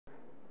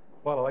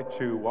Well, I'd like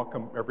to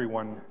welcome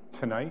everyone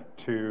tonight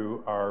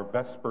to our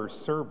Vesper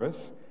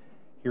service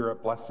here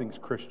at Blessings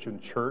Christian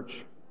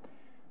Church.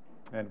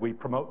 And we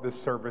promote this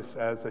service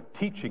as a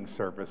teaching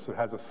service. It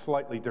has a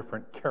slightly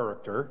different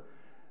character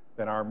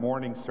than our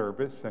morning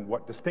service. And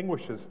what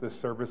distinguishes this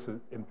service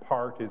in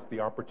part is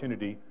the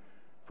opportunity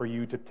for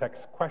you to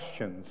text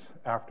questions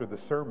after the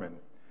sermon.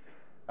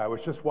 I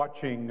was just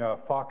watching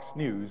Fox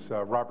News.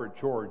 Robert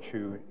George,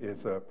 who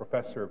is a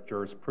professor of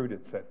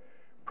jurisprudence at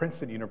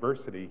Princeton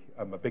University.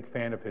 I'm a big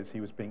fan of his.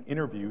 He was being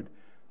interviewed,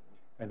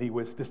 and he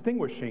was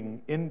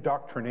distinguishing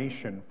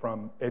indoctrination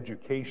from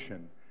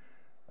education.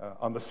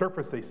 On the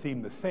surface, they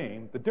seem the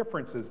same. The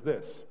difference is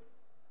this.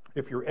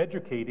 If you're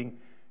educating,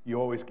 you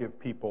always give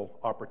people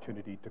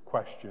opportunity to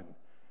question.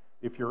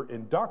 If you're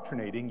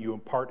indoctrinating, you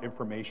impart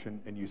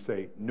information and you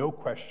say, no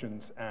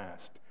questions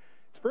asked.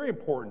 It's very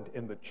important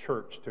in the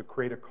church to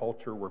create a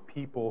culture where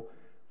people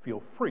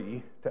feel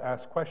free to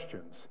ask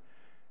questions.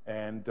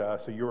 And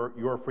so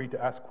you're free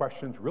to ask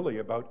questions really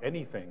about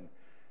anything.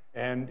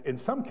 And in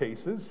some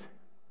cases,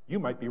 you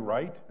might be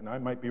right and I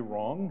might be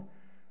wrong.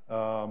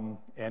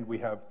 And we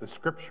have the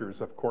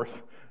scriptures, of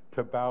course,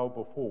 to bow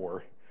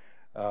before.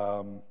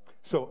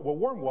 So a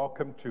warm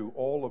welcome to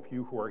all of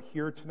you who are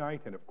here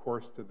tonight, and of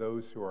course to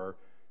those who are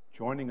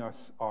joining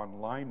us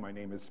online. My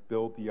name is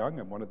Bill DeYoung.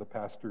 I'm one of the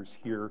pastors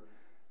here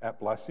at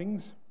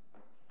Blessings.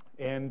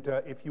 And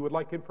if you would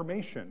like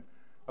information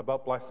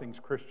about Blessings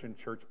Christian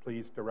Church,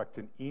 please direct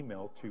an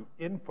email to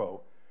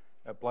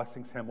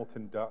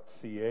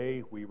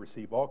info@blessingshamilton.ca. We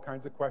receive all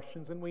kinds of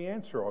questions and we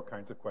answer all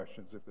kinds of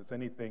questions. If there's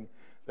anything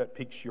that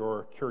piques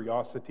your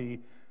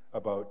curiosity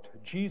about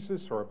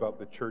Jesus or about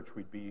the church,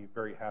 we'd be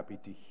very happy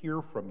to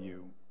hear from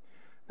you.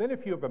 Then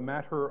if you have a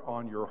matter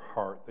on your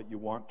heart that you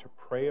want to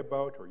pray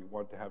about or you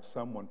want to have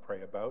someone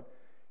pray about,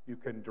 you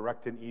can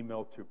direct an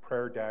email to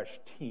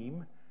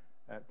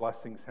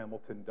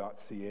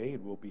prayer-team@blessingshamilton.ca,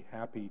 and we'll be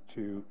happy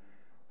to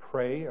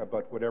pray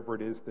about whatever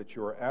it is that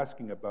you're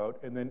asking about.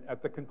 And then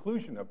at the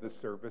conclusion of this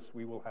service,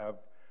 we will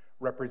have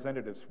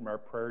representatives from our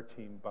prayer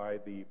team by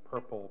the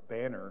purple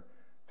banner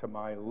to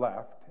my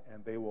left,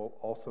 and they will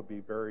also be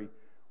very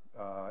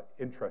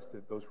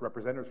interested. Those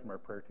representatives from our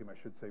prayer team, I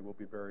should say, will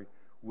be very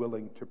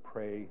willing to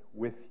pray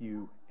with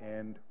you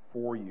and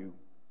for you.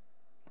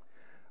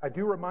 I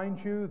do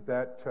remind you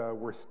that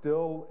we're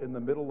still in the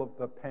middle of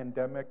the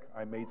pandemic.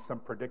 I made some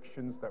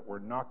predictions that we're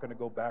not going to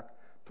go back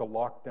to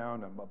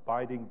lockdown. I'm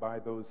abiding by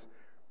those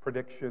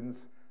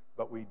predictions,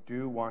 but we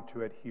do want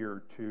to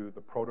adhere to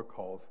the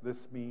protocols.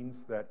 This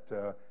means that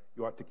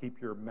you ought to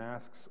keep your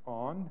masks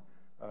on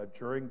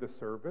during the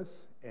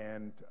service,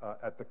 and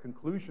at the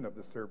conclusion of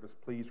the service,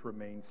 please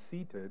remain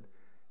seated,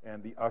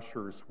 and the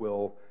ushers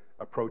will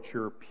approach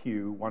your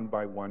pew one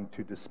by one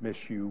to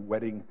dismiss you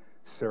wedding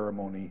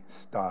ceremony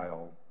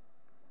style.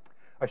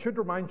 I should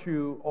remind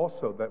you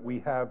also that we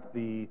have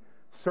the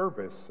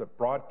service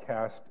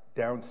broadcast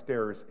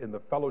downstairs in the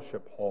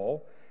fellowship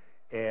hall,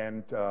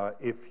 and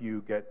if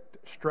you get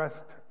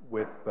stressed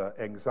with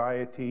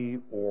anxiety,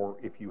 or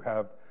if you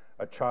have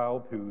a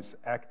child who's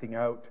acting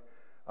out,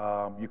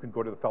 you can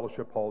go to the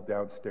fellowship hall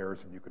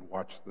downstairs and you can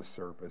watch the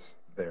service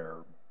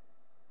there.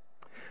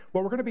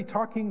 Well, we're going to be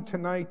talking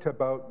tonight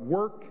about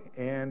work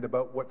and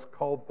about what's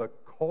called the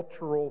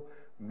cultural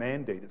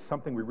mandate. It's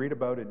something we read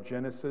about in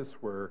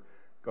Genesis, where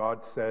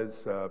God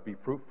says, be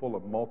fruitful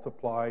and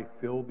multiply,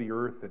 fill the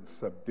earth and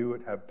subdue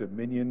it, have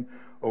dominion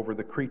over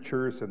the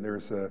creatures. And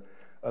there's an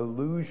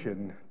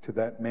allusion to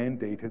that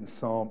mandate in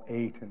Psalm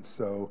 8. And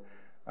so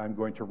I'm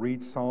going to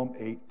read Psalm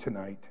 8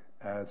 tonight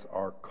as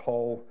our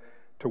call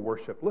to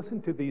worship.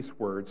 Listen to these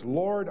words.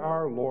 Lord,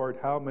 our Lord,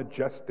 how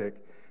majestic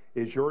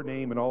is your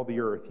name in all the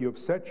earth. You have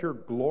set your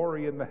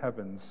glory in the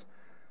heavens.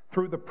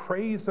 Through the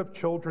praise of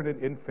children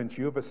and infants,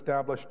 you have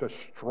established a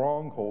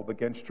stronghold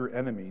against your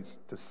enemies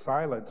to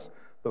silence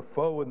the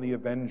foe and the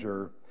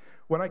avenger.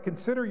 When I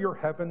consider your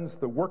heavens,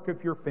 the work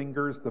of your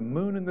fingers, the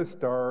moon and the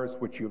stars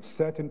which you have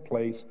set in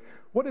place,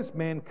 what is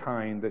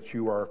mankind that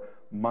you are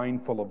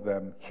mindful of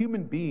them?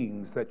 Human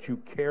beings that you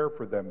care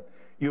for them.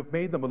 You have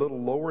made them a little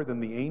lower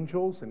than the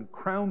angels and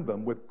crowned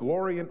them with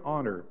glory and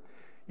honor.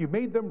 You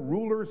made them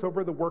rulers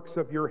over the works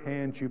of your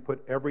hands. You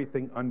put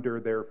everything under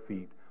their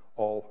feet,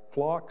 all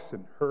flocks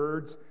and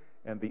herds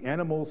and the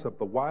animals of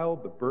the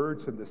wild, the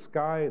birds in the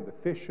sky and the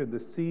fish in the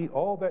sea,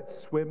 all that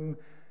swim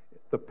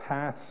the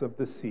paths of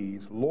the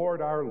seas.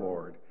 Lord, our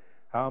Lord,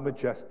 how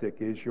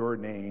majestic is your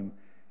name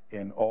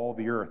in all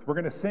the earth. We're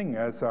going to sing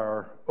as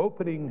our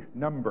opening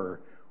number,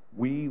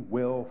 We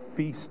Will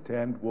Feast,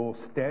 and we'll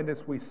stand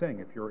as we sing.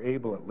 If you're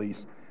able, at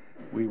least,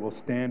 we will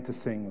stand to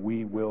sing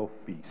We Will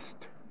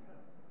Feast.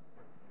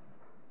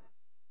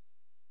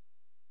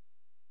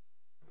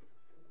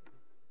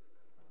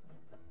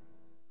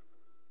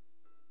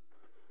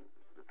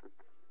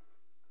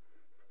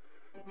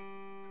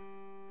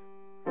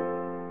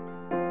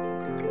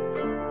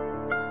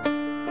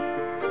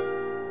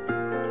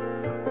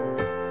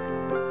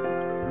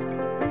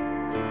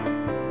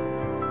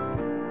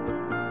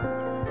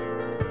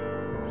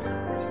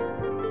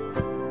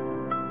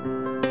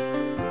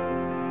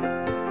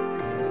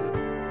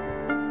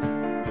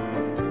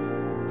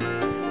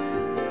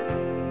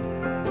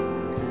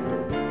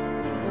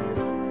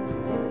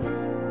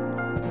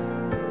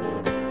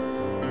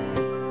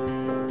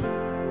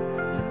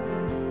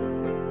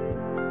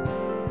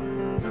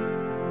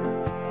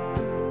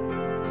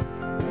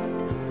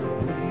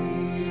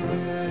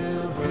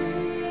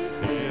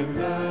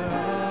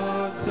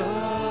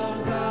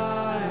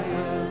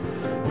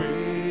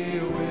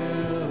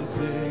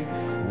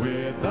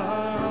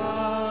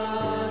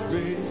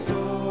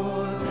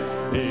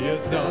 He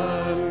has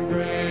done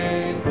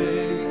great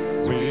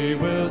things. We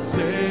will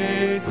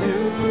say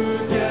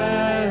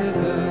together,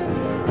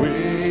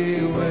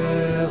 we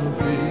will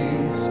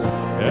feast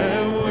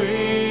and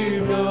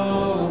weep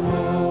no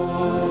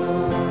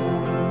more.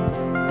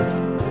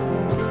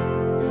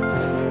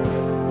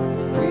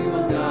 We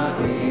will not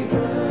be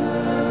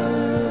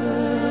burned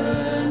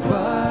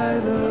by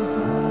the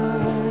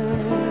fire.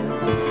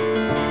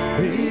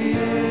 He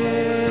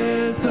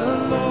is the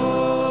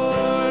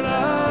Lord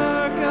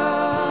our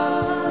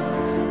God.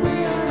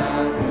 We are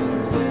not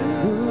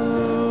consumed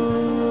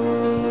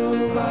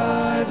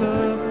by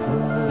the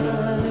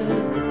flood.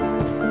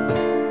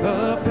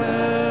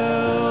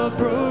 Upheld,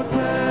 protected,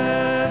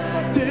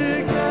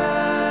 gathered.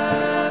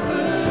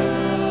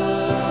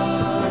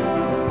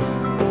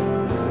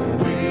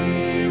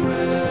 We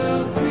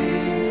will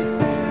feast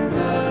in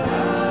the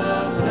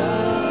house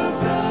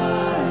of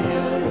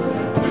Zion.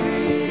 We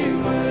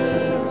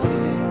will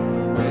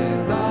sing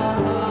with our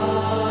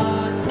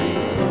hearts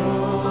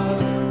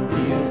restored.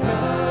 He has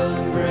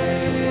done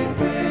great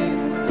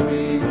things.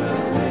 We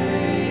will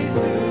say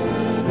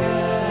together,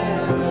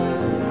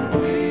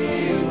 we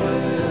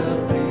will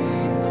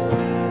feast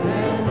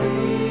and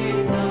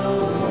weep no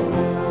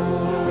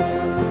more.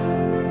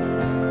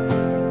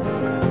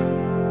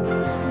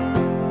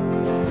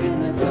 In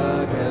the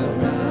dark of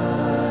night,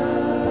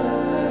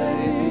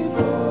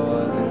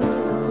 before the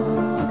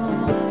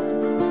dawn,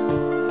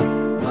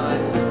 my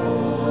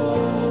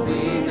soul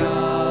be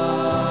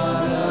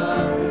not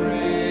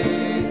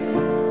afraid,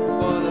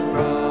 for the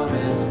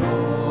promised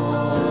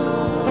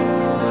morning,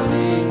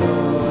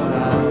 nor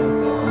how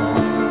long.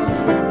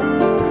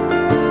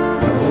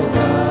 O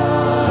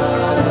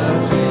God of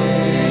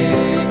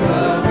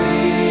Jacob, be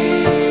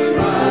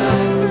my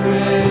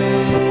strength.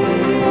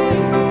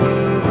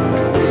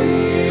 We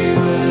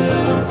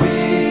will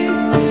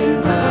feast in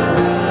the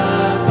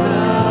house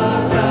of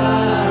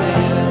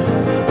Zion.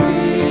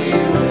 We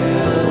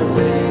will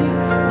sing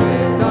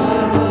with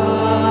our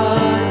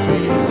hearts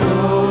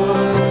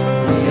restored.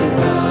 He has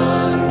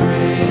done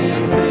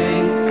great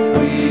things.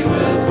 We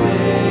will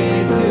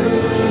say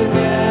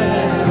together,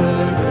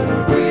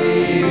 we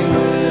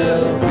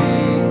will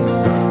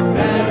feast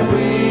and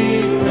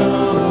weep no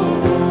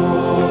more.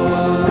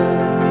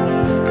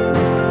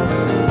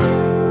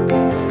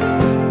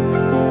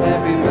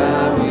 Every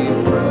vow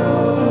we've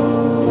broken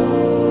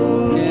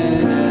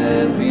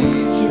and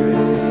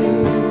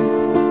betrayed,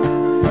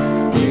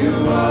 you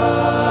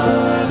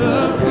are the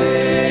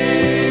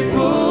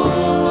faithful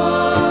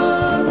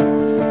one,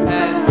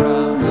 and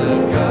from the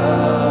garden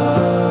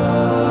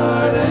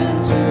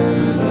to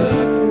the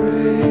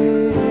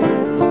grave,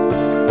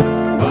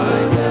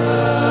 bind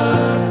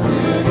us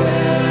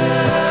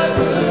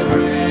together,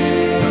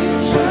 bring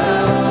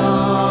shalom.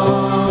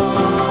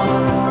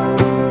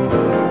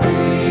 We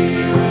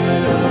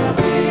will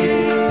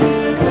feast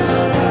in the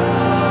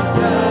house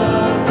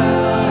of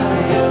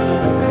Zion.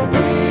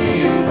 We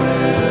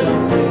will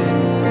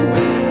sing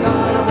with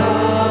our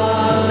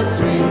hearts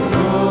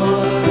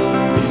restored.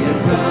 He has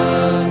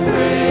done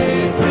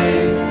great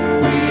things.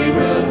 We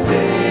will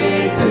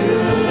say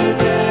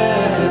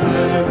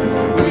together,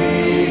 we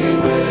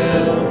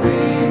will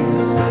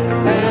feast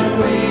and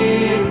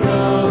weep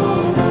no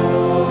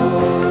more.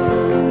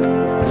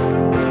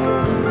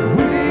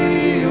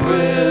 We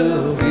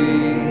will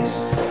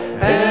feast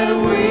and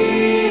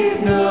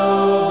weep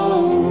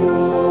no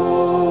more.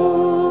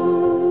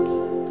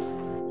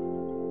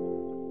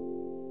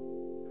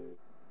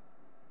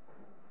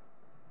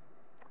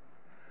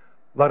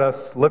 Let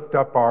us lift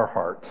up our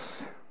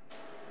hearts.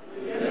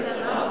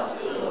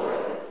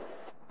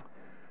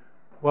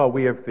 Well,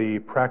 we have the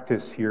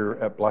practice here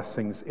at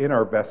Blessings in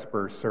our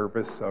Vesper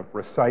service of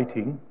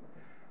reciting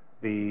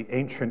the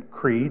ancient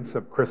creeds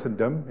of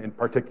Christendom, in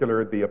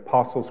particular the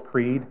Apostles'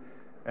 Creed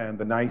and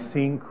the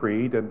Nicene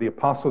Creed. And the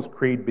Apostles'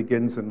 Creed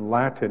begins in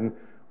Latin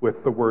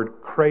with the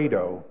word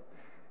credo.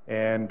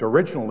 And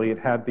originally it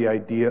had the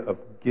idea of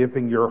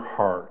giving your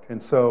heart.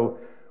 And so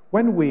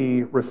when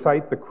we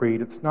recite the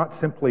creed, it's not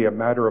simply a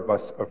matter of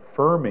us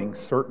affirming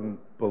certain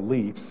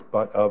beliefs,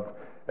 but of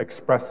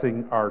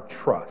expressing our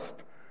trust,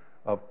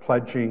 of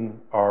pledging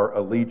our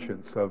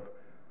allegiance, of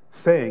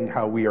saying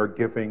how we are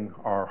giving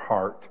our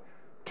heart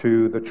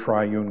to the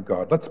triune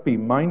God. Let's be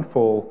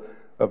mindful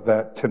of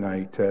that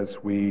tonight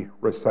as we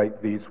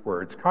recite these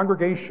words.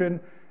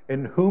 Congregation,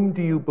 in whom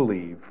do you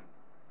believe?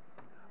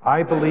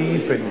 I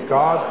believe in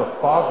God the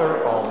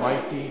Father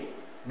Almighty,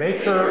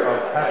 maker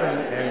of heaven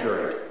and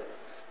earth,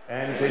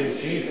 and in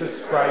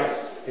Jesus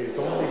Christ, his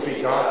only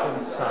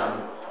begotten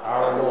Son,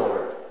 our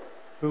Lord,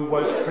 who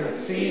was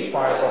conceived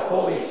by the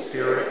Holy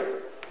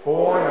Spirit,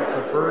 born of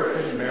the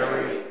Virgin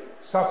Mary,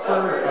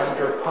 suffered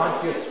under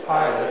Pontius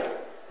Pilate,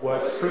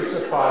 was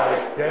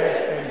crucified,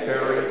 dead, and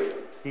buried.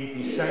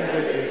 He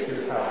descended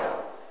into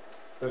hell.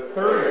 The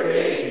third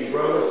day he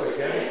rose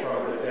again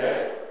from the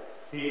dead.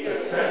 He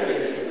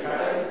ascended into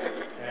heaven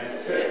and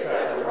sits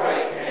at the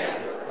right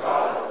hand of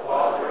God the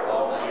Father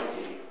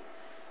Almighty.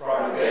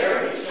 From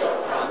there he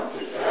shall come to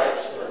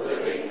judge the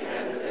living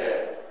and the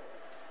dead.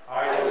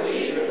 I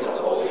believe in the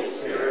Holy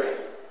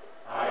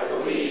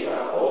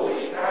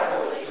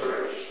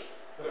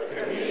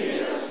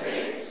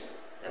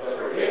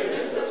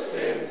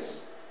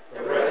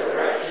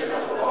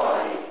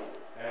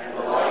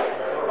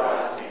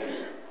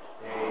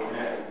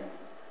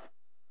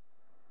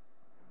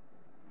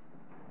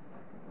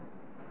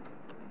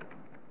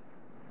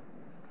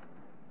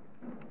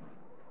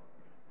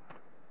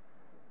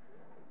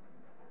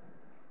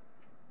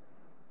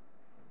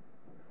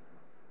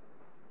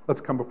Let's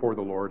come before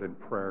the Lord in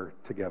prayer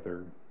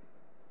together.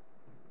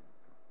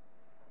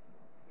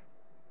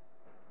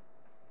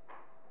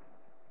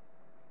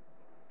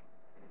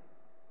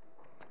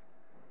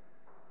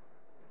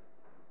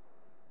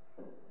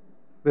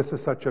 This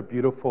is such a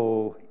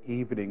beautiful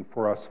evening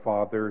for us,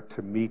 Father,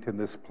 to meet in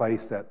this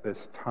place at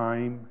this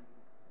time.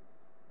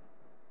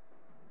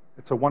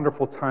 It's a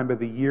wonderful time of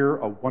the year,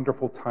 a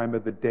wonderful time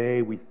of the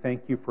day. We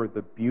thank you for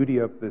the beauty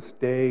of this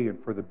day and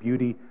for the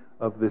beauty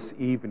of this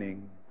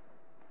evening.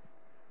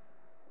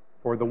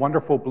 For the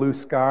wonderful blue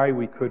sky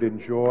we could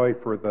enjoy,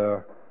 for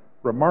the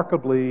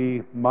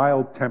remarkably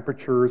mild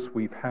temperatures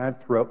we've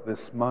had throughout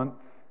this month,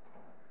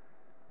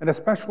 and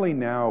especially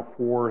now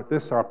for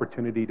this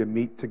opportunity to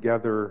meet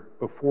together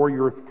before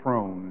your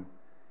throne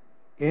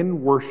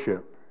in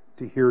worship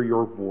to hear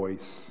your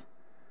voice.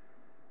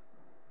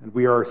 And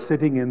we are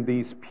sitting in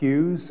these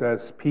pews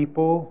as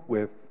people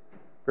with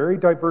very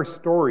diverse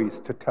stories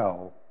to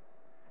tell,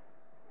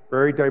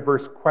 very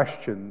diverse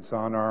questions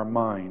on our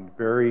mind,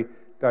 very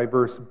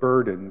diverse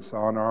burdens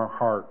on our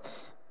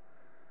hearts.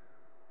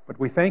 But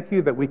we thank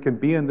you that we can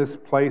be in this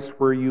place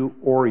where you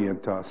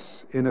orient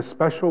us in a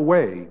special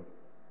way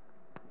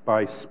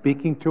by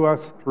speaking to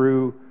us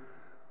through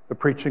the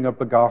preaching of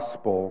the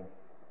gospel.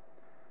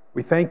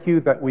 We thank you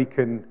that we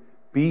can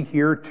be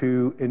here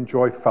to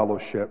enjoy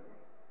fellowship,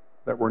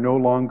 that we're no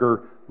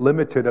longer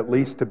limited at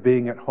least to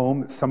being at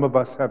home. Some of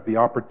us have the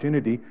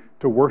opportunity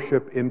to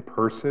worship in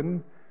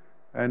person,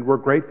 and we're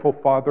grateful,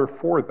 Father,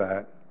 for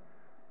that,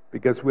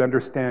 because we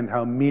understand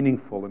how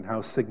meaningful and how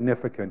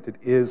significant it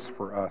is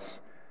for us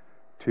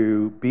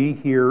to be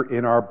here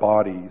in our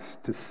bodies,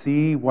 to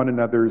see one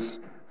another's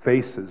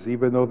faces,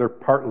 even though they're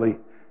partly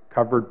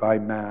covered by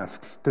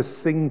masks, to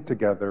sing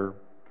together.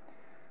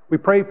 We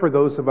pray for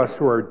those of us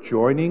who are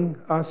joining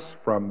us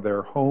from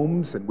their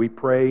homes, and we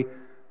pray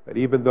that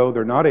even though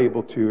they're not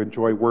able to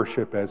enjoy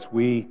worship as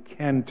we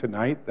can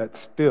tonight, that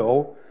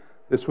still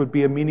this would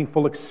be a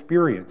meaningful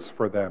experience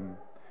for them.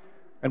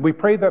 And we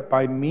pray that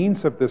by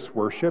means of this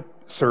worship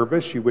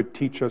service, you would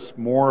teach us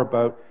more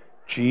about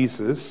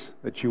Jesus,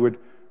 that you would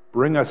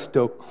bring us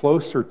still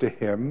closer to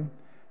him,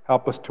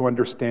 help us to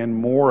understand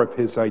more of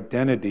his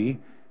identity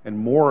and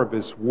more of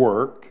his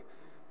work,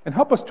 and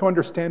help us to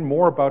understand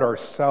more about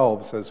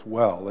ourselves as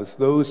well, as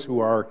those who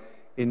are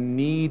in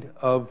need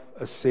of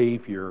a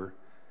Savior,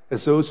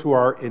 as those who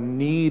are in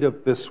need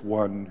of this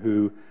one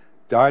who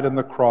died on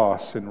the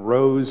cross and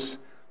rose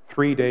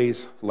 3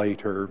 days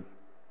later.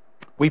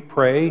 We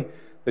pray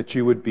that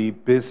you would be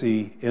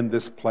busy in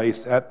this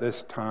place at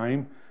this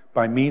time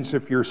by means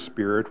of your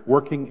Spirit,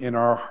 working in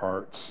our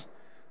hearts,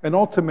 and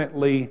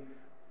ultimately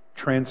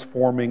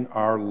transforming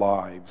our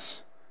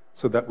lives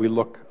so that we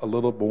look a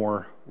little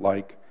more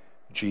like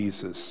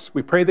Jesus.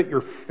 We pray that your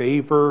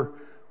favor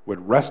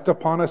would rest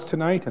upon us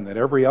tonight and that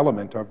every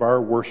element of our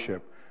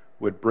worship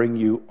would bring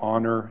you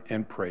honor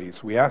and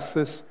praise. We ask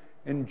this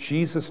in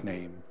Jesus'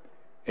 name.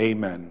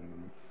 Amen.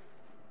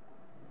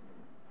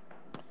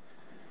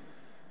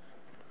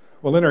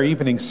 Well, in our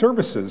evening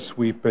services,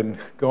 we've been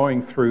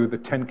going through the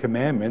 10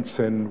 Commandments,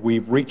 and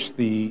we've reached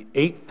the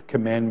 8th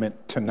commandment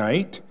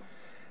tonight.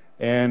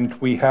 And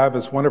we have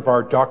as one of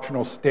our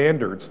doctrinal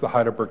standards the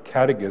Heidelberg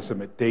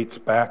Catechism. It dates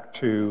back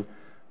to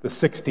the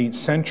 16th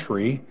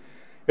century.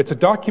 It's a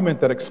document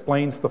that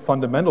explains the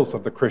fundamentals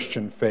of the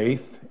Christian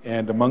faith,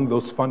 and among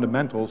those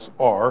fundamentals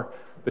are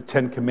the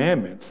 10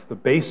 Commandments, the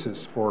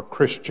basis for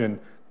Christian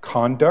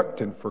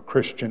conduct and for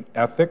Christian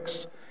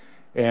ethics.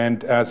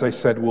 And as I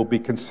said, we'll be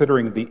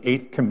considering the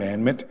 8th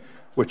commandment,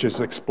 which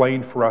is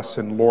explained for us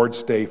in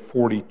Lord's Day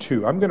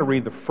 42. I'm going to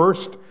read the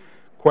first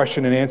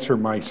question and answer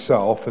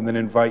myself, and then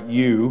invite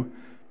you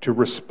to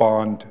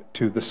respond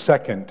to the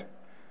second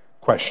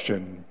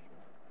question.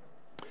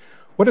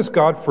 What does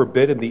God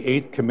forbid in the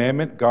 8th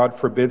commandment? God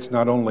forbids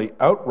not only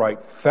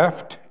outright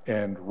theft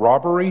and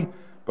robbery,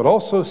 but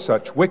also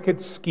such wicked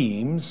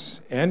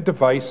schemes and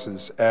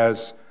devices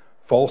as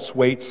false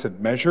weights and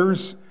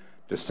measures,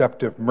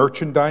 deceptive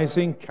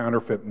merchandising,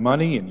 counterfeit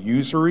money, and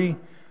usury.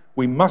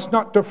 We must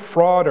not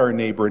defraud our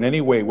neighbor in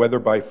any way, whether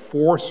by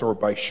force or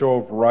by show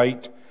of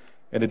right.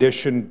 In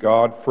addition,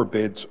 God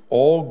forbids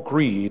all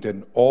greed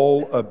and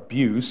all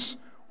abuse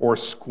or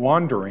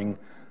squandering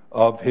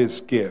of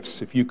his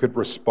gifts. If you could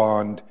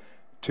respond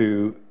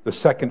to the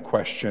second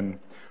question,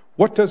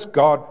 what does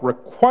God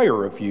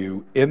require of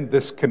you in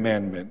this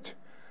commandment?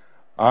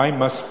 I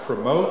must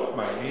promote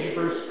my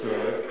neighbor's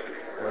good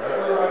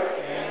wherever I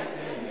can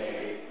and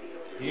may,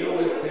 deal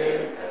with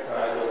him as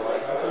I would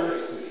like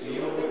others to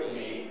deal with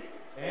me,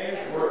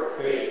 and work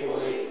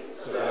faithfully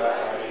so that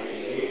I may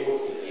be able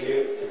to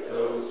give to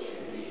those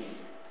in need.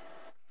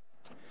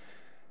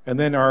 And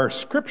then our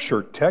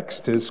scripture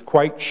text is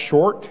quite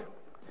short.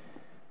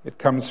 It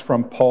comes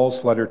from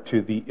Paul's letter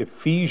to the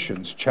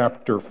Ephesians,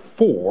 chapter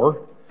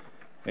 4,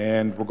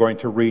 and we're going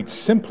to read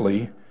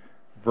simply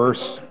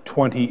verse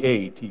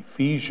 28.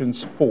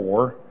 Ephesians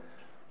 4,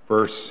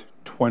 verse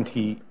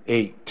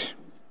 28.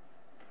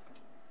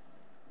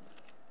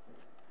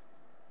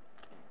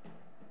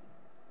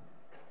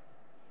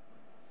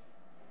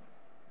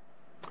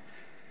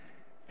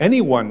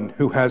 Anyone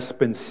who has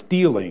been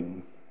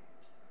stealing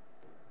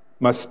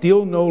must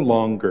steal no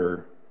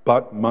longer,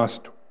 but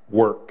must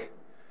work,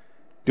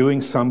 doing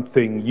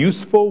something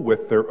useful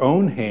with their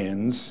own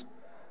hands,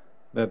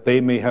 that they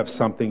may have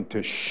something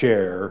to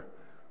share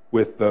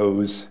with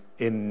those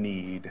in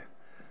need.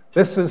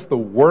 This is the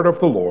word of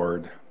the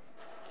Lord.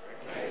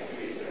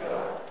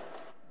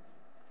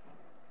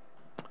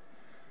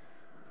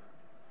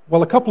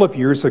 Well, a couple of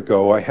years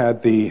ago, I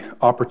had the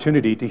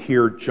opportunity to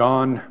hear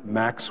John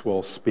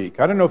Maxwell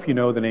speak. I don't know if you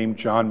know the name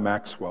John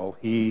Maxwell.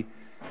 He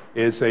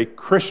is a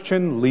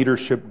Christian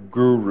leadership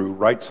guru,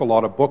 writes a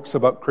lot of books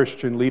about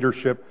Christian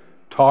leadership,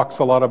 talks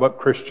a lot about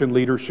Christian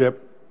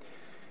leadership.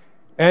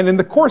 And in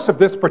the course of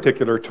this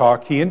particular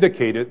talk, he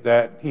indicated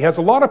that he has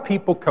a lot of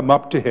people come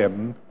up to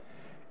him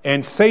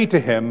and say to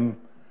him,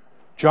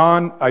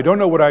 "John, I don't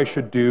know what I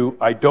should do.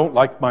 I don't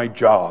like my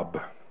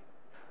job."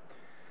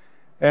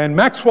 And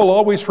Maxwell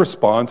always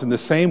responds in the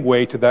same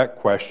way to that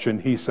question.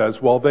 He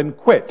says, "Well, then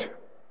quit."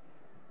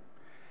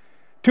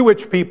 To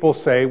which people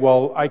say,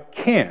 "Well, I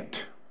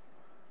can't."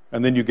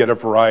 And then you get a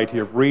variety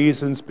of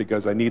reasons,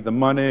 because I need the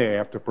money, I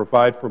have to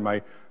provide for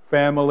my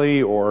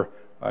family, or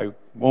I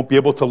won't be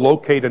able to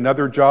locate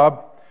another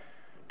job.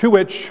 To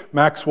which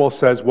Maxwell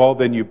says, "Well,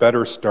 then you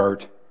better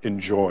start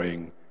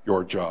enjoying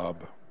your job."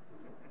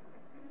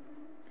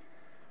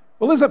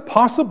 Well, is it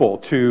possible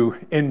to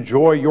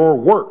enjoy your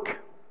work?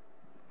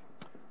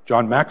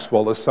 John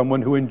Maxwell is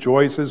someone who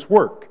enjoys his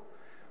work.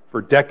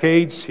 For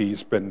decades,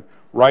 he's been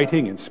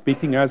writing and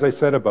speaking, as I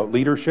said, about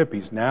leadership.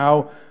 He's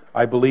now,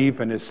 I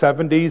believe, in his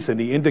 70s, and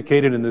he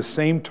indicated in the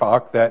same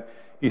talk that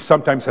he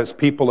sometimes has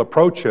people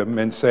approach him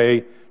and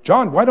say,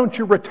 "John, why don't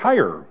you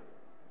retire?"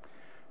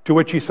 To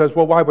which he says,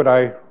 "Well, why would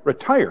I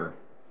retire?"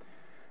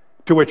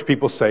 To which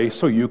people say,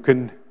 "So you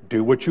can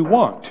do what you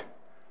want."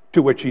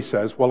 To which he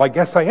says, "Well, I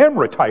guess I am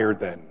retired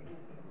then,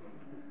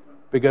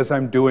 because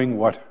I'm doing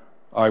what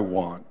I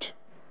want."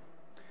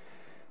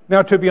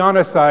 Now, to be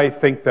honest, I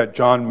think that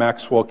John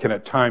Maxwell can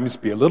at times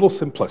be a little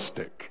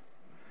simplistic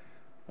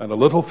and a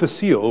little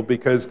facile,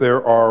 because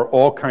there are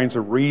all kinds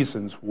of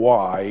reasons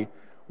why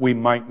we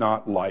might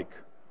not like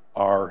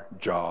our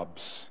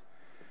jobs.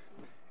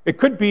 It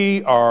could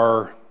be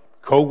our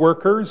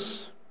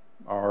co-workers,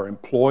 our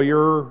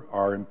employer,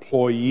 our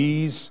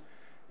employees.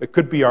 It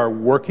could be our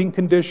working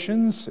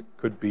conditions. It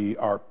could be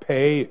our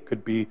pay. It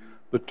could be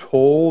the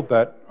toll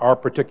that our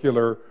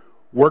particular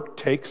work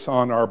takes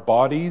on our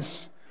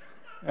bodies.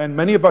 And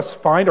many of us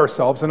find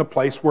ourselves in a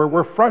place where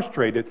we're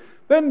frustrated.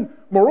 Then,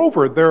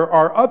 moreover, there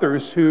are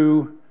others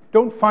who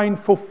don't find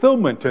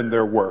fulfillment in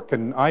their work.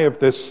 And I have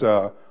this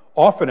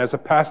often as a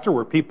pastor,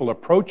 where people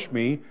approach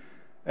me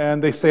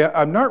and they say,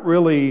 "I'm not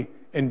really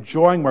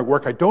enjoying my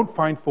work. I don't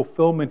find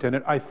fulfillment in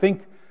it. I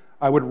think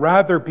I would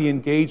rather be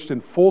engaged in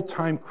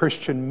full-time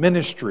Christian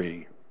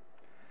ministry.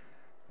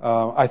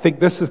 I think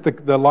this is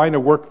the line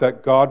of work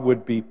that God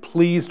would be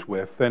pleased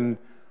with." And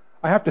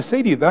I have to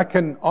say to you, that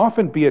can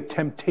often be a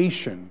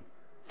temptation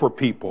for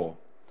people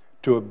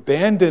to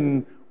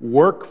abandon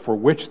work for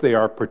which they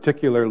are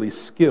particularly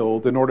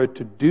skilled in order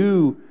to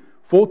do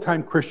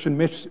full-time Christian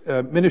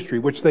ministry,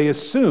 which they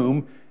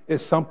assume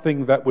is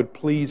something that would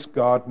please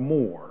God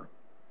more.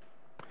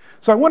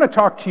 So I want to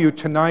talk to you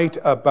tonight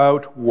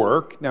about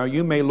work. Now,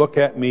 you may look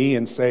at me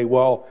and say,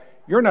 "Well,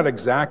 you're not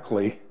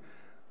exactly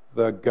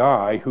the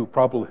guy who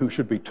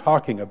should be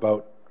talking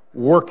about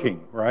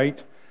working,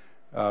 right?"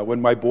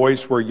 When my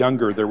boys were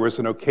younger, there was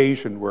an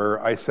occasion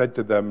where I said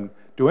to them,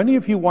 "Do any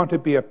of you want to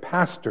be a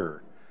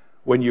pastor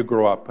when you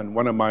grow up?" And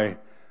one of my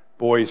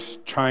boys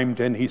chimed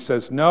in. He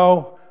says,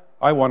 "No,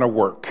 I want to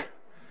work."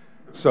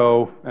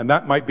 And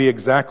that might be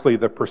exactly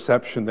the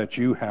perception that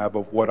you have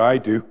of what I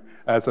do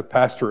as a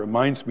pastor. It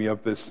reminds me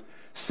of this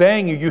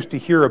saying you used to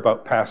hear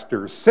about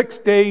pastors: 6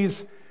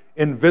 days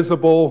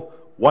invisible,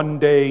 1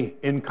 day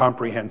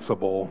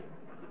incomprehensible.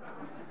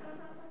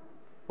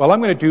 Well, I'm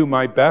going to do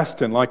my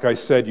best, and like I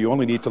said, you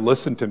only need to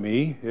listen to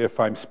me if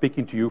I'm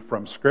speaking to you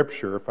from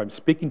Scripture. If I'm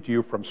speaking to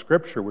you from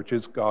Scripture, which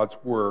is God's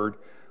Word,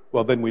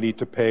 well, then we need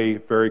to pay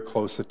very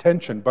close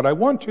attention. But I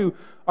want to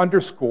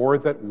underscore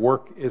that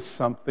work is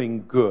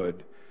something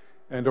good.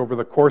 And over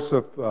the course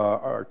of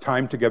our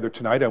time together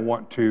tonight, I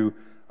want to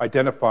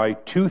identify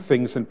two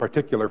things in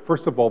particular.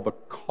 First of all, the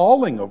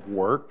calling of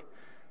work,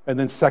 and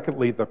then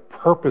secondly, the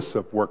purpose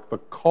of work. The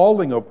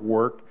calling of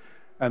work,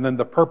 and then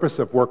the purpose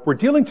of work. We're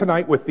dealing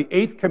tonight with the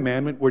 8th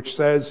commandment, which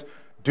says,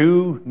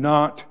 "Do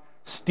not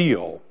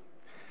steal."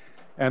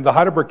 And the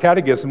Heidelberg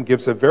Catechism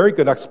gives a very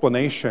good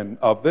explanation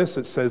of this.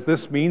 It says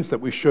this means that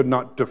we should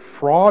not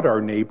defraud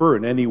our neighbor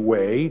in any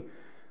way,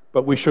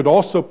 but we should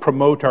also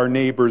promote our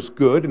neighbor's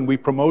good, and we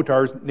promote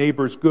our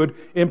neighbor's good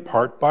in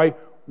part by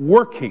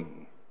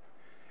working.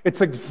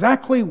 It's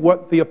exactly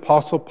what the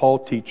Apostle Paul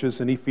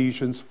teaches in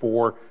Ephesians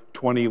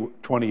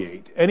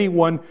 4:28.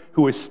 Anyone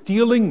who is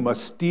stealing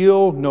must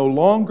steal no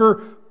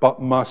longer,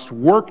 but must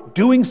work,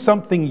 doing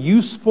something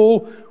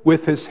useful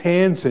with his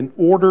hands in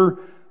order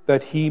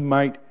that he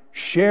might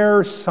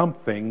share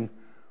something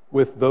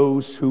with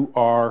those who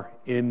are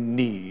in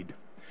need.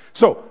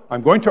 So,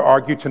 I'm going to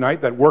argue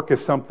tonight that work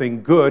is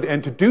something good,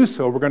 and to do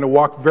so, we're going to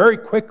walk very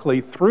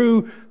quickly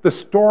through the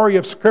story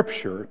of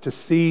Scripture to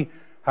see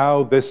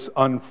how this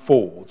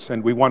unfolds.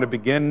 And we want to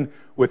begin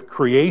with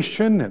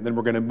creation, and then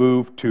we're going to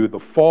move to the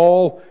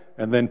fall,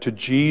 and then to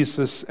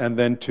Jesus, and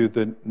then to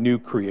the new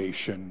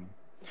creation.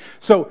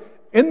 So,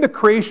 in the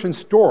creation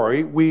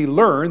story, we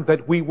learn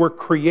that we were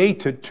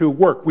created to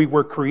work. We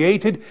were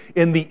created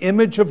in the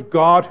image of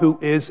God, who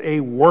is a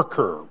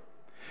worker.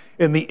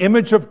 In the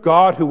image of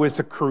God, who is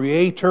a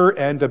creator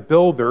and a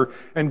builder.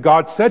 And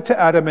God said to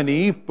Adam and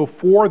Eve,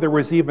 before there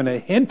was even a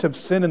hint of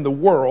sin in the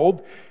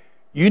world,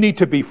 you need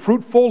to be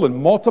fruitful and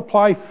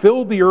multiply,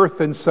 fill the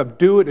earth and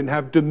subdue it, and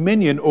have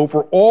dominion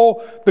over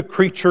all the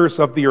creatures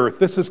of the earth.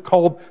 This is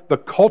called the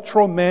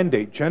cultural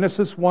mandate.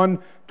 Genesis 1,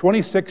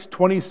 26,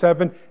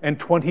 27, and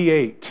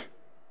 28.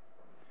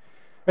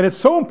 And it's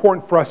so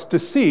important for us to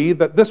see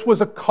that this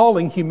was a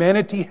calling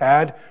humanity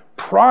had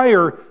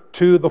prior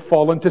to the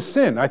fall into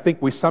sin. I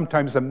think we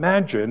sometimes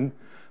imagine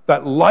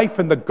that life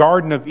in the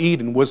Garden of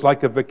Eden was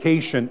like a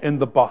vacation in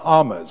the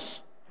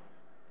Bahamas.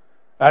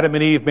 Adam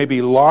and Eve may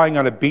be lying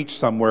on a beach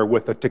somewhere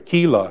with a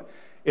tequila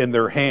in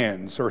their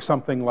hands or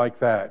something like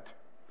that.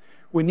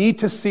 We need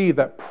to see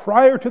that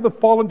prior to the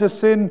fall into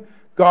sin,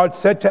 God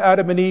said to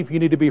Adam and Eve, you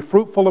need to be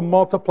fruitful and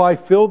multiply,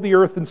 fill the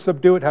earth and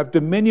subdue it, have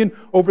dominion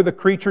over the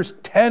creatures,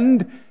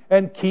 tend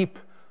and keep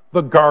the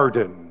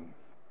garden.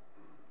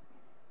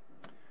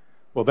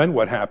 Well, then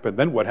what happened?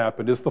 Then what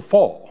happened is the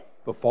fall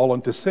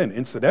into sin.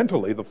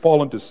 Incidentally, the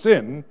fall into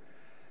sin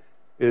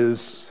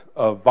is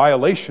a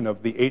violation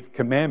of the 8th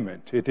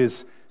commandment. It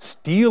is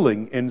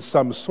stealing in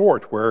some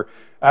sort, where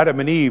Adam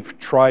and Eve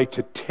try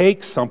to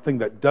take something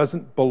that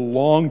doesn't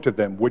belong to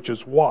them, which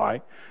is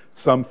why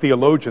some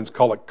theologians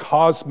call it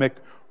cosmic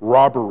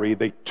robbery.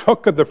 They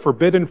took of the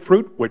forbidden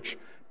fruit, which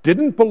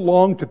didn't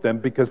belong to them,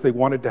 because they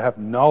wanted to have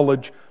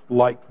knowledge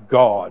like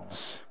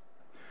gods.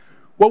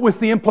 What was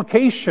the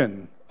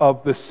implication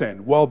of the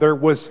sin? Well, there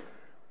was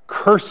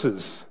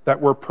curses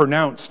that were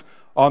pronounced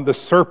on the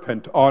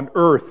serpent, on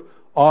earth,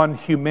 on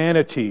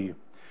humanity.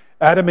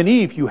 Adam and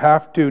Eve, you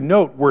have to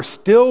note, were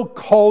still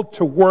called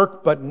to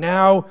work, but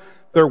now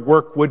their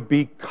work would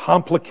be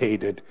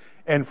complicated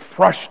and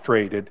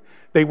frustrated.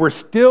 They were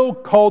still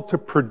called to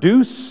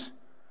produce,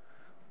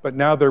 but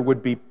now there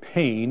would be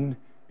pain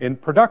in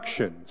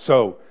production.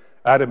 So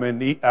Adam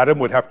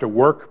would have to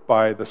work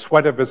by the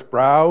sweat of his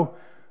brow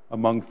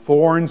among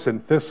thorns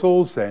and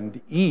thistles, and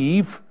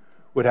Eve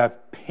would have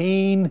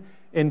pain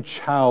in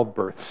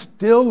childbirth.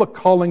 Still a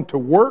calling to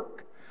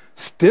work,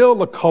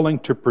 still a calling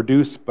to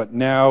produce, but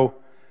now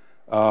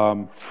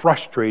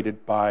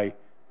frustrated by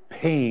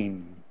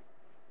pain.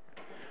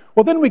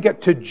 Well, then we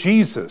get to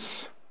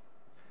Jesus.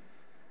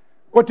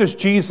 What does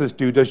Jesus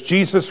do? Does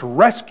Jesus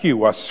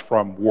rescue us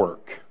from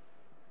work?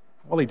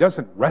 Well, he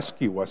doesn't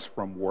rescue us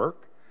from work.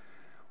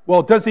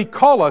 Well, does he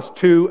call us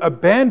to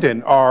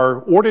abandon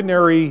our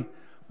ordinary,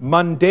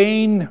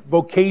 mundane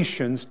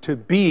vocations to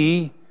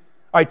be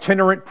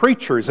itinerant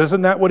preachers?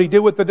 Isn't that what he did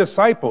with the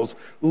disciples?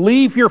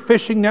 Leave your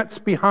fishing nets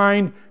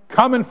behind,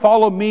 come and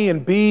follow me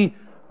and be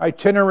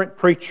itinerant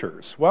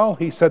preachers. Well,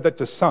 he said that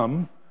to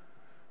some,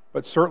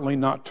 but certainly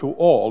not to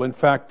all. In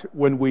fact,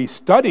 when we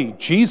study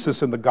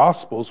Jesus in the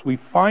Gospels, we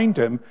find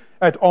him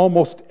at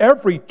almost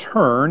every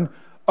turn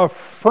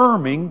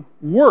affirming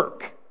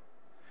work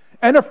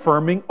and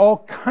affirming all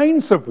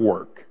kinds of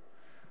work.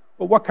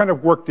 Well, what kind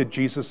of work did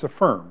Jesus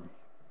affirm?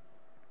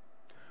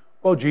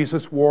 Well,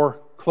 Jesus wore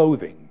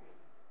clothing.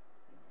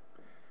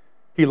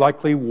 He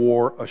likely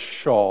wore a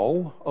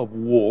shawl of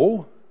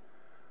wool,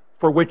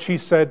 for which he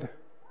said,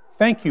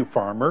 "Thank you,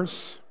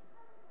 farmers.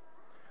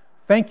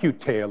 Thank you,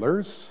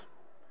 tailors."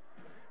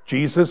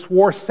 Jesus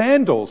wore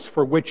sandals,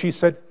 for which he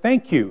said,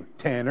 "Thank you,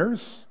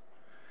 tanners."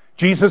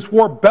 Jesus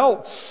wore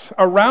belts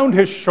around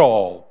his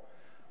shawl.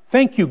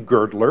 "Thank you,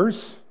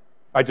 girdlers."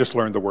 I just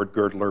learned the word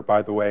girdler,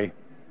 by the way.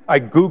 I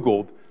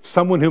Googled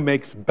someone who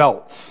makes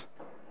belts,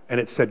 and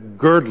it said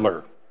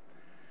girdler.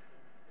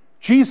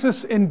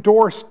 Jesus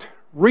endorsed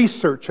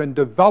research and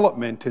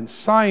development in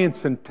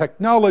science and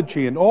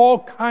technology and all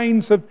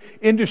kinds of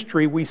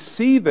industry. We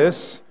see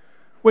this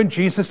when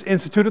Jesus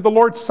instituted the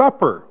Lord's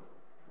Supper.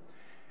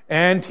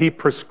 And he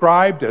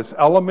prescribed as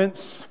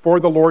elements for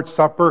the Lord's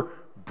Supper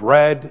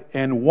bread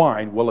and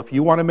wine. Well, if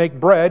you want to make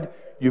bread,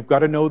 you've got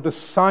to know the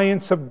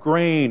science of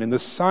grain and the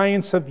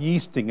science of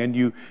yeasting, and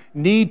you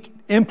need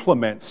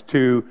implements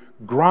to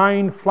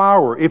grind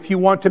flour. If you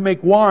want to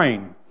make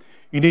wine,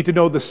 you need to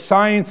know the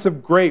science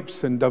of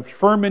grapes and of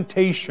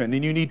fermentation,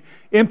 and you need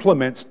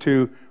implements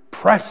to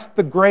press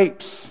the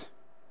grapes.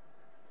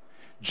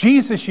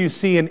 Jesus, you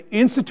see, in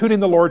instituting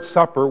the Lord's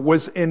Supper,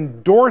 was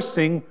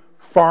endorsing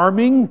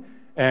farming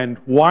and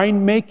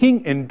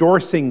winemaking,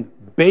 endorsing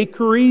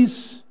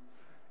bakeries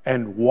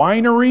and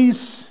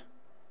wineries.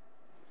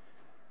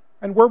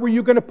 And where were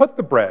you going to put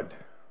the bread?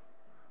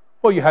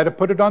 Well, you had to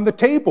put it on the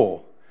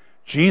table.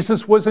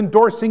 Jesus was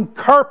endorsing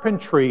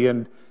carpentry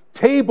and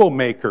table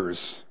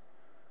makers.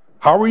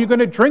 How are you going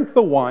to drink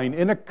the wine?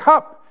 In a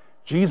cup.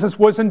 Jesus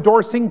was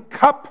endorsing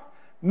cup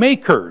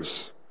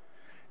makers.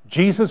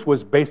 Jesus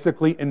was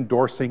basically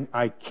endorsing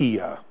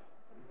IKEA.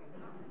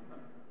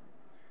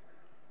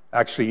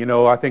 Actually,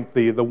 I think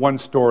the one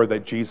store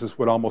that Jesus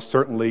would almost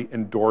certainly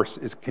endorse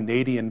is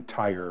Canadian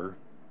Tire.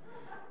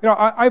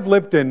 I've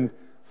lived in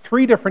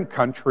 3 different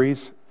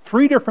countries,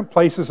 3 different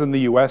places in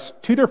the US,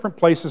 2 different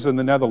places in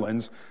the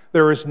Netherlands.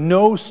 There is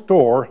no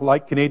store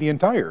like Canadian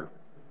Tire.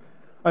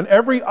 On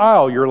every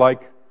aisle, you're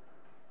like,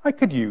 I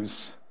could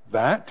use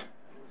that.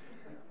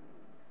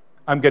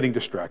 I'm getting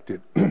distracted.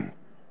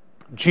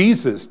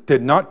 Jesus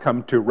did not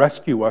come to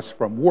rescue us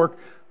from work,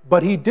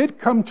 but he did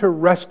come to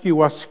rescue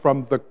us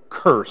from the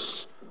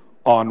curse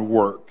on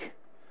work.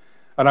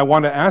 And I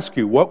want to ask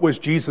you, what was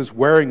Jesus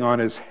wearing on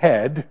his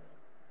head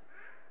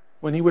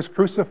when he was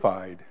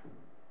crucified?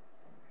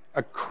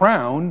 A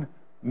crown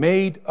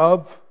made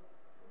of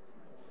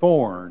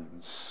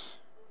thorns.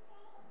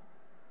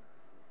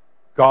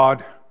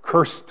 God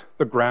cursed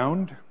the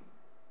ground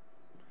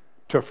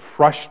to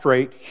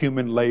frustrate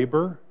human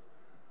labor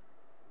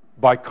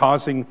by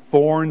causing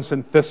thorns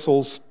and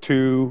thistles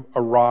to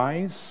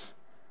arise.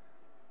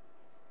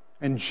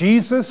 And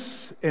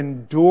Jesus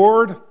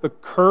endured the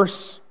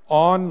curse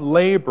on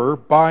labor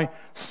by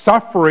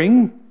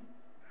suffering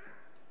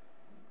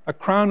a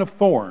crown of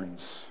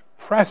thorns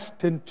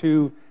pressed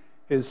into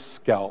his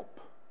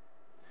scalp.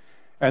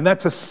 And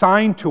that's a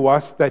sign to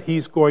us that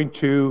he's going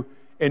to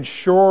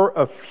ensure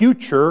a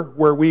future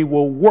where we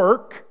will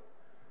work,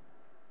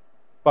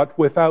 but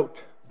without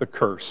the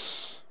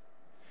curse.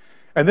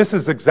 And this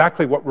is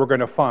exactly what we're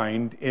going to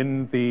find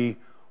in the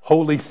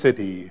Holy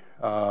City.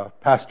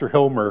 Pastor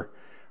Hilmer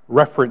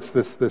referenced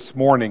this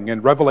morning.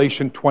 In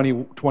Revelation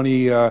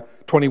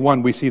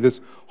 21, we see this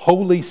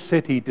holy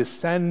city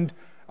descend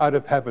out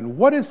of heaven.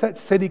 What is that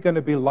city going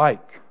to be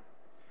like?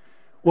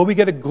 Well, we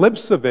get a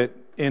glimpse of it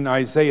in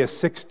Isaiah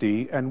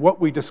 60, and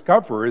what we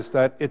discover is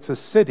that it's a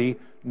city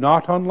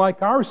not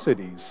unlike our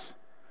cities.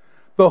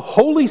 The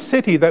holy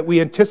city that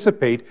we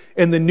anticipate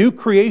in the new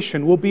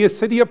creation will be a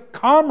city of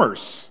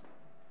commerce.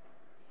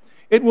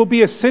 It will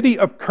be a city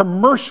of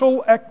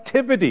commercial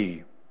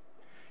activity.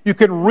 You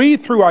can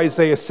read through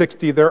Isaiah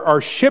 60. There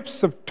are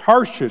ships of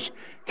Tarshish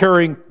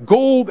carrying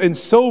gold and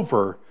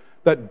silver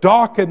that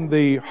dock in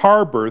the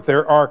harbor.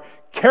 There are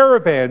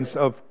caravans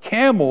of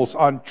camels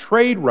on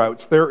trade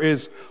routes. There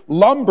is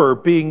lumber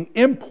being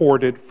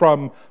imported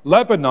from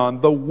Lebanon.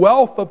 The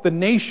wealth of the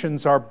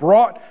nations are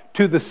brought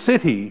to the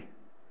city.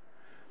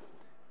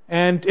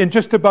 And in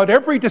just about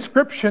every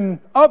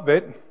description of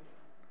it,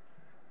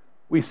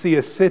 we see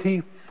a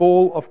city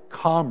full of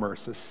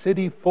commerce, a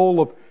city full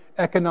of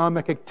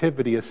economic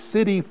activity, a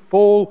city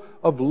full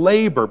of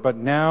labor, but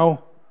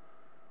now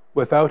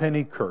without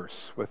any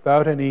curse,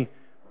 without any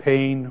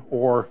pain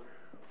or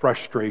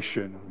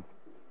frustration.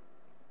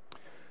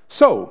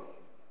 So,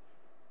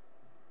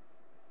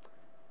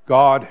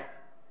 God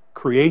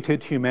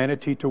created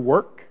humanity to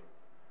work,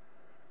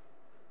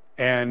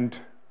 and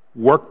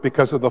work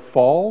because of the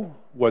fall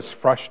was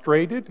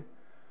frustrated,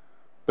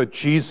 but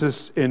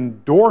Jesus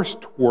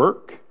endorsed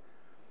work,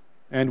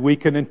 and we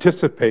can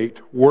anticipate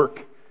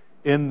work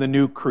in the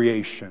new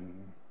creation.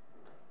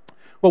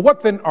 Well,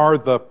 what then are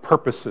the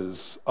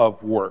purposes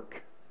of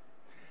work?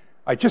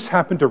 I just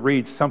happened to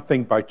read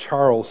something by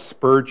Charles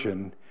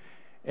Spurgeon,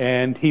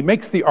 and he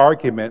makes the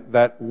argument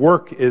that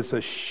work is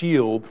a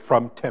shield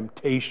from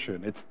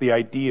temptation. It's the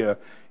idea,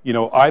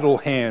 idle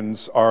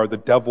hands are the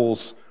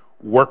devil's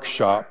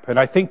workshop. And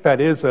I think that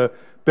is a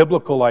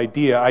biblical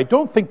idea. I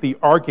don't think the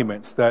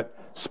arguments that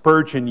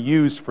Spurgeon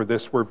used for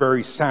this were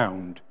very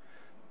sound,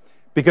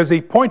 because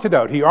he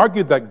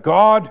argued that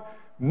God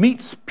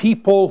meets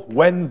people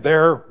when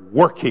they're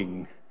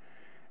working.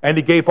 And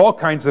he gave all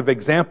kinds of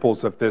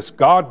examples of this.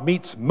 God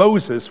meets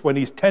Moses when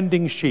he's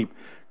tending sheep.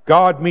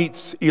 God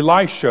meets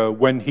Elisha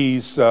when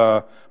he's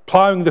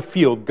plowing the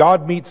field.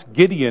 God meets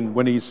Gideon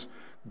when he's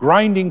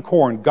grinding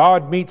corn.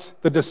 God meets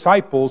the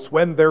disciples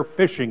when they're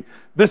fishing.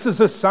 This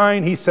is a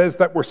sign, he says,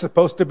 that we're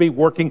supposed to be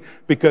working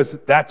because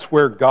that's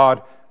where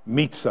God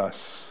meets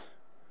us.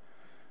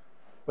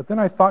 But then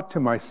I thought to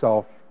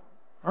myself,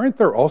 aren't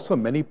there also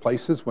many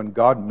places when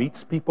God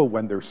meets people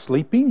when they're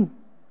sleeping?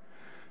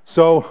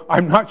 So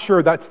I'm not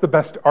sure that's the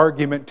best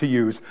argument to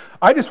use.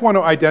 I just want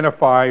to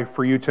identify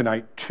for you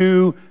tonight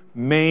 2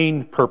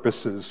 main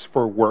purposes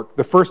for work.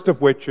 The first of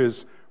which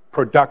is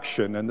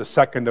production, and the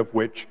second of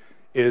which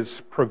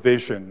is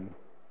provision.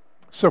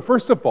 So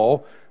first of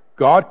all,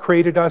 God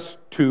created us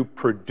to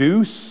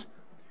produce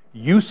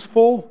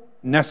useful,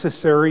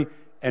 necessary,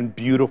 and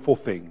beautiful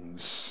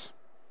things.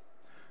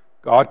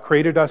 God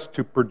created us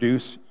to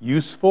produce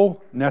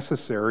useful,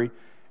 necessary,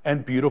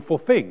 and beautiful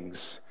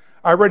things.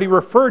 I already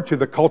referred to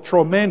the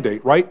cultural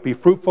mandate, right? Be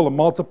fruitful and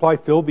multiply,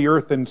 fill the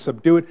earth and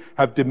subdue it,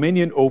 have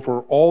dominion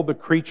over all the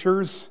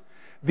creatures.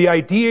 The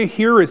idea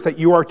here is that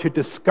you are to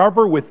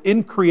discover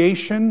within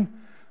creation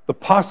the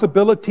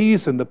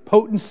possibilities and the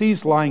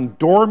potencies lying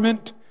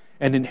dormant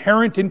and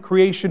inherent in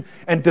creation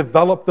and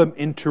develop them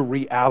into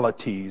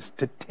realities.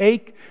 To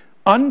take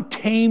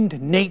untamed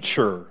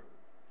nature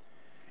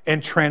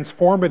and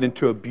transform it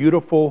into a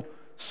beautiful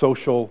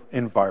social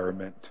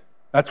environment.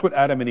 That's what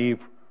Adam and Eve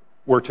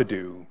were to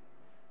do.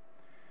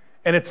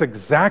 And it's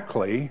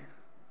exactly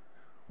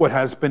what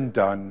has been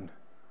done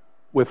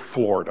with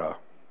Florida.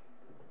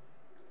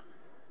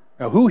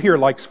 Now, who here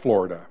likes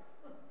Florida?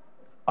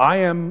 I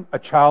am a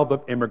child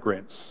of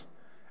immigrants,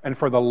 and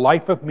for the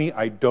life of me,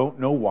 I don't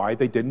know why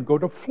they didn't go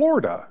to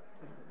Florida.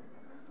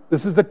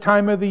 This is the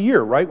time of the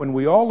year, right, when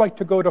we all like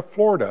to go to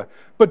Florida.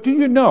 But do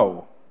you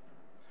know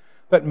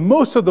that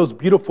most of those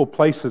beautiful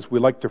places we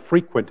like to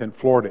frequent in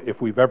Florida,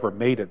 if we've ever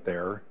made it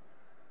there,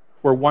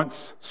 were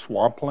once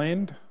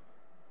swampland,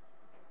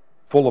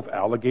 full of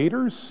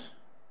alligators?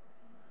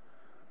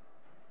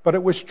 But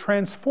it was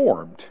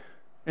transformed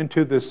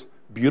into this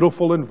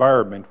beautiful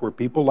environment where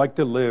people like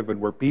to live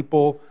and where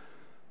people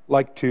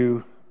like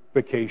to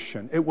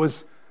vacation. It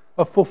was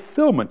a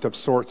fulfillment of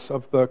sorts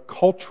of the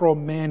cultural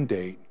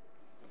mandate.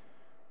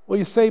 Well,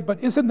 you say,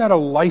 but isn't that a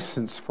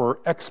license for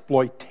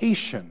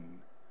exploitation?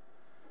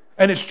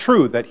 And it's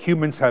true that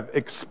humans have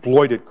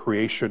exploited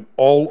creation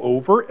all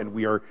over, and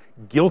we are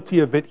guilty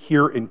of it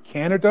here in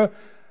Canada.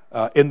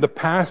 In the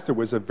past, there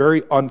was a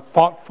very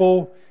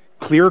unthoughtful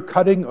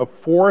clear-cutting of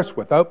forests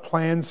without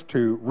plans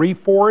to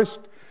reforest,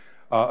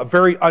 a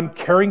very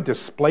uncaring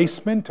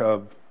displacement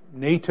of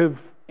native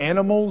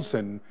animals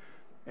and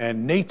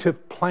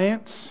native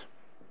plants.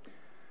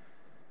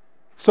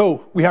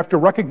 So we have to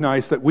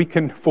recognize that we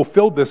can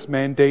fulfill this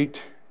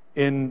mandate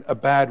in a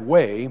bad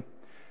way,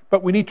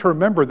 but we need to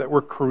remember that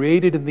we're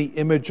created in the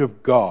image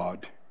of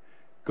God.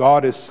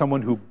 God is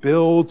someone who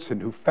builds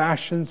and who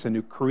fashions and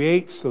who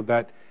creates so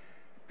that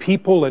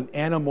people and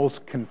animals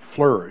can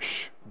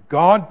flourish.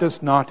 God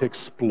does not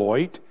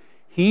exploit.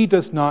 He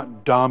does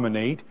not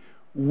dominate.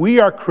 We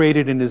are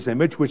created in His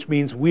image, which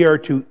means we are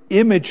to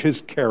image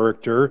His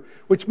character,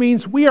 which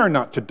means we are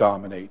not to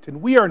dominate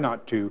and we are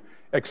not to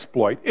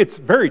exploit. It's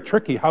very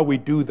tricky how we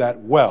do that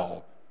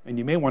well, and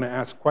you may want to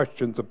ask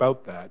questions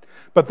about that.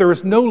 But there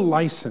is no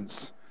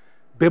license,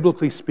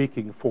 biblically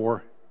speaking,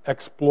 for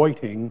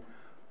exploiting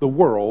the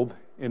world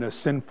in a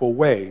sinful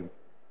way.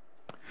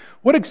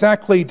 What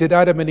exactly did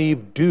Adam and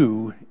Eve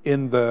do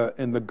in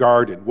the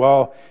garden?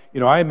 Well,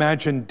 I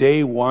imagine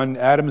day one,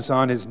 Adam's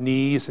on his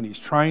knees and he's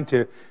trying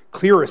to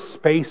clear a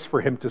space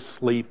for him to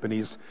sleep, and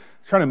he's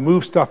trying to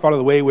move stuff out of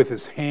the way with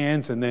his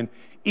hands, and then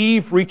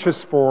Eve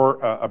reaches for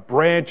a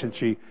branch and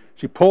she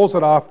pulls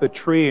it off the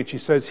tree and she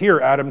says, "Here,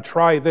 Adam,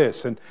 try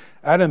this." And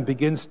Adam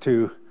begins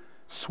to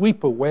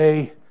sweep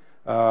away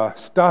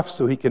stuff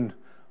so he can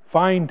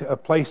find a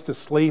place to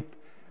sleep.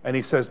 And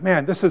he says,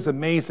 "Man, this is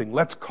amazing.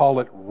 Let's call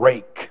it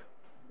rake."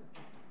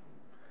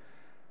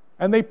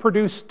 And they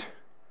produced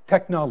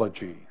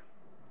technology.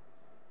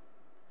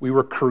 We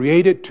were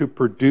created to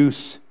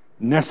produce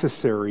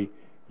necessary,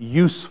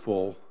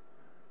 useful,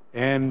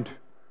 and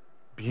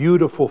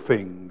beautiful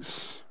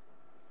things.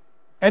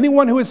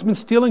 Anyone who has been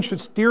stealing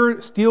should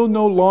steal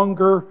no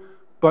longer,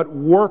 but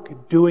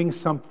work doing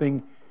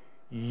something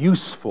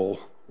useful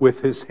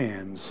with his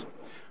hands.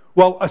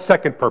 Well, a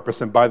second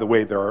purpose, and by the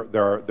way, there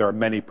are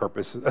many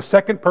purposes. A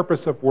second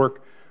purpose of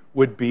work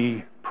would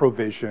be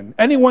provision.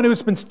 Anyone who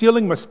has been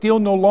stealing must steal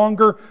no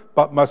longer,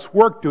 but must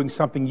work doing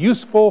something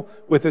useful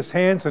with his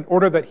hands in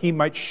order that he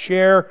might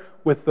share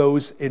with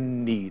those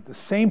in need. The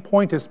same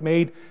point is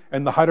made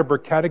in the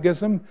Heidelberg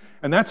Catechism,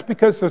 and that's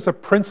because there's a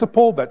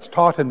principle that's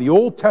taught in the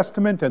Old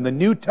Testament and the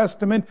New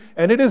Testament,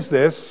 and it is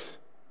this: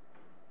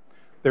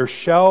 there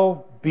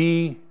shall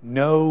be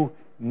no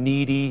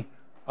needy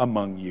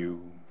among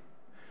you.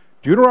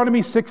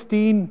 Deuteronomy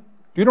 16,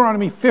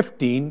 Deuteronomy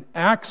 15,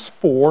 Acts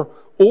 4,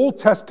 Old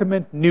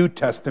Testament, New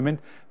Testament,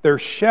 there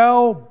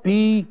shall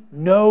be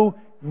no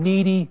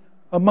needy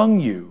among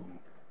you.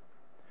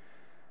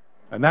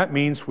 And that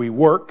means we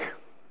work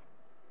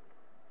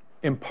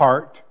in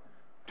part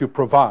to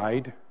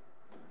provide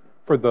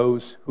for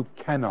those who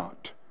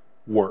cannot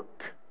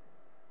work,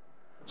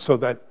 so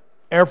that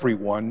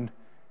everyone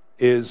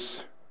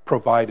is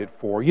provided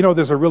for.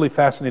 There's a really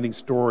fascinating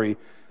story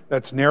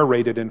that's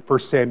narrated in 1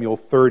 Samuel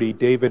 30.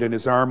 David and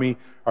his army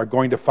are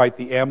going to fight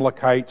the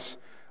Amalekites.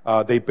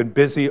 They've been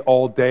busy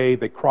all day.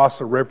 They cross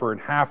a river,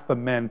 and half the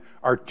men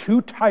are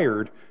too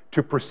tired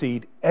to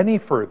proceed any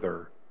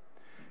further.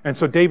 And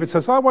so David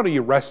says, "Why don't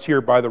you rest here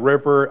by the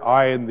river?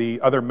 I and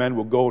the other men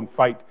will go and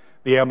fight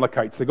the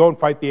Amalekites." They go and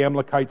fight the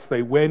Amalekites.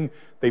 They win.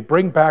 They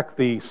bring back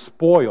the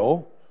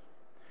spoil.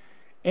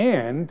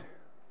 And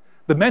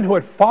the men who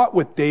had fought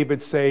with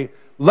David say,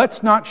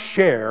 "Let's not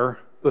share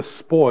the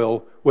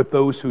spoil with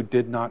those who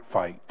did not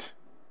fight."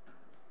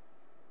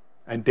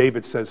 And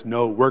David says,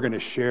 "No, we're going to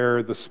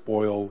share the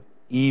spoil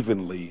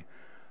evenly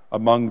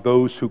among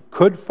those who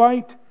could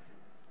fight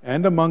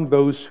and among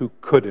those who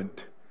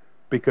couldn't,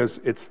 because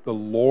it's the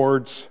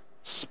Lord's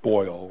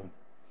spoil."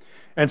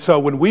 And so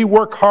when we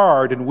work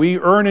hard and we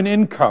earn an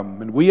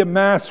income and we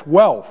amass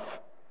wealth,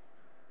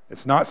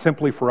 it's not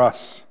simply for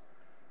us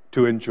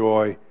to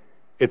enjoy.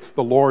 It's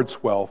the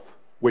Lord's wealth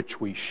which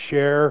we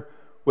share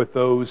with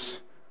those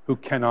who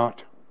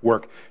cannot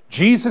work.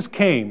 Jesus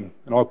came,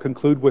 and I'll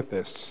conclude with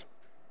this,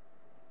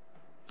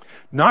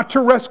 not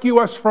to rescue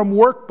us from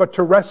work, but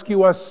to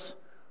rescue us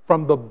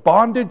from the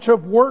bondage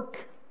of work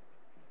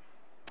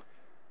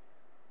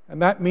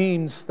And that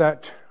means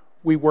that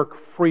we work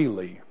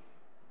freely.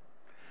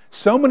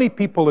 So many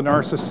people in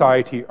our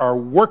society are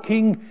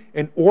working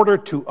in order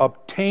to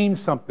obtain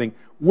something,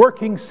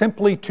 working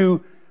simply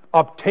to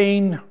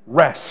obtain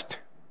rest.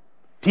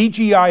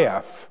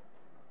 TGIF.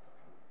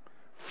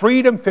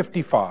 Freedom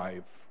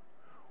 55.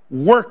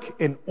 Work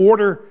in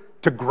order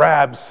to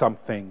grab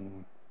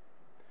something.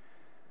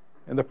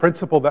 And the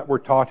principle that we're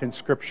taught in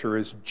Scripture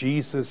is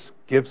Jesus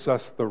gives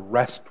us the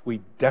rest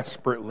we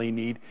desperately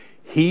need.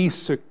 He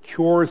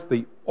secures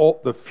the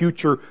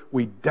future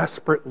we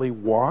desperately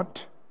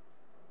want.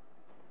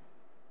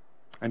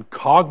 And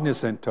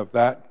cognizant of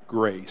that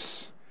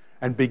grace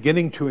and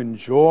beginning to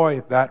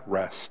enjoy that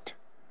rest,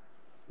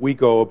 we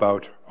go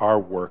about our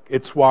work.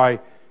 It's why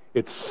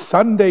it's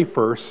Sunday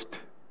first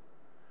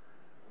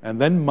and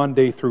then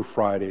Monday through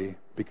Friday,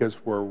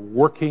 because we're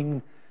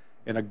working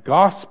in a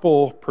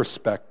gospel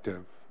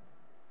perspective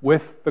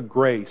with the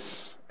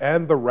grace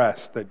and the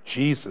rest that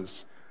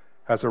Jesus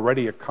has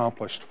already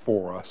accomplished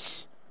for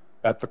us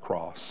at the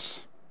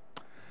cross.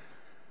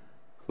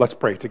 Let's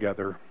pray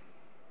together.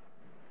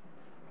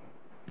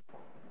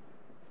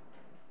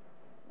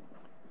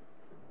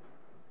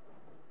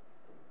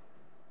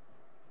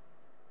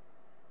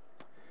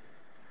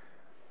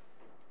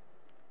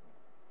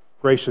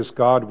 Gracious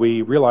God,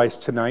 we realize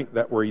tonight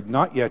that we're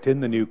not yet in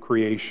the new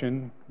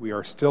creation. We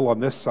are still on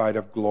this side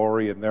of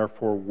glory, and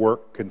therefore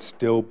work can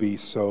still be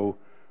so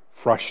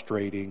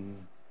frustrating.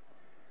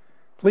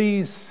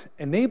 Please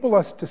enable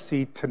us to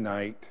see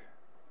tonight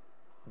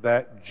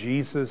that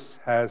Jesus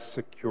has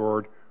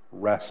secured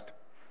rest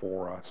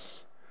for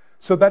us,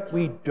 so that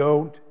we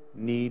don't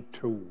need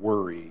to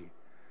worry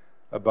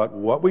about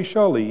what we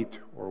shall eat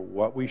or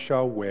what we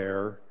shall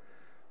wear,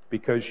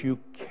 because you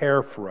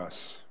care for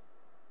us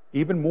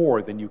even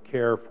more than you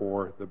care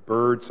for the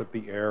birds of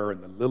the air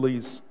and the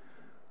lilies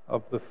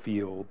of the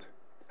field.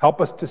 Help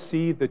us to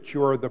see that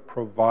you are the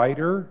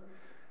provider,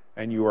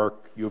 and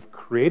you've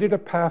created a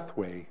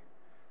pathway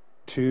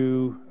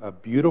to a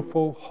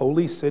beautiful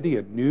holy city,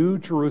 a new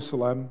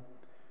Jerusalem,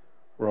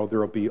 where there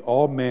will be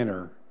all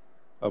manner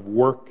of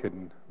work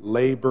and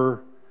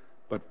labor,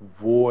 but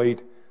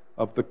void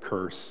of the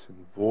curse and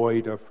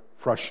void of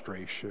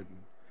frustration.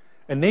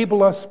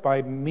 Enable us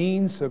by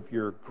means of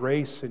your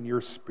grace and your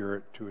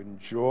Spirit to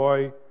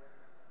enjoy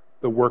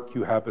the work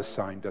you have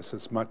assigned us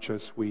as much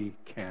as we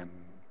can.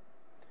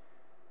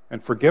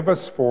 And forgive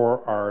us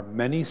for our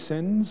many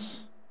sins.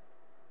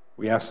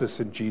 We ask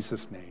this in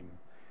Jesus' name.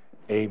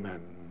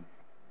 Amen.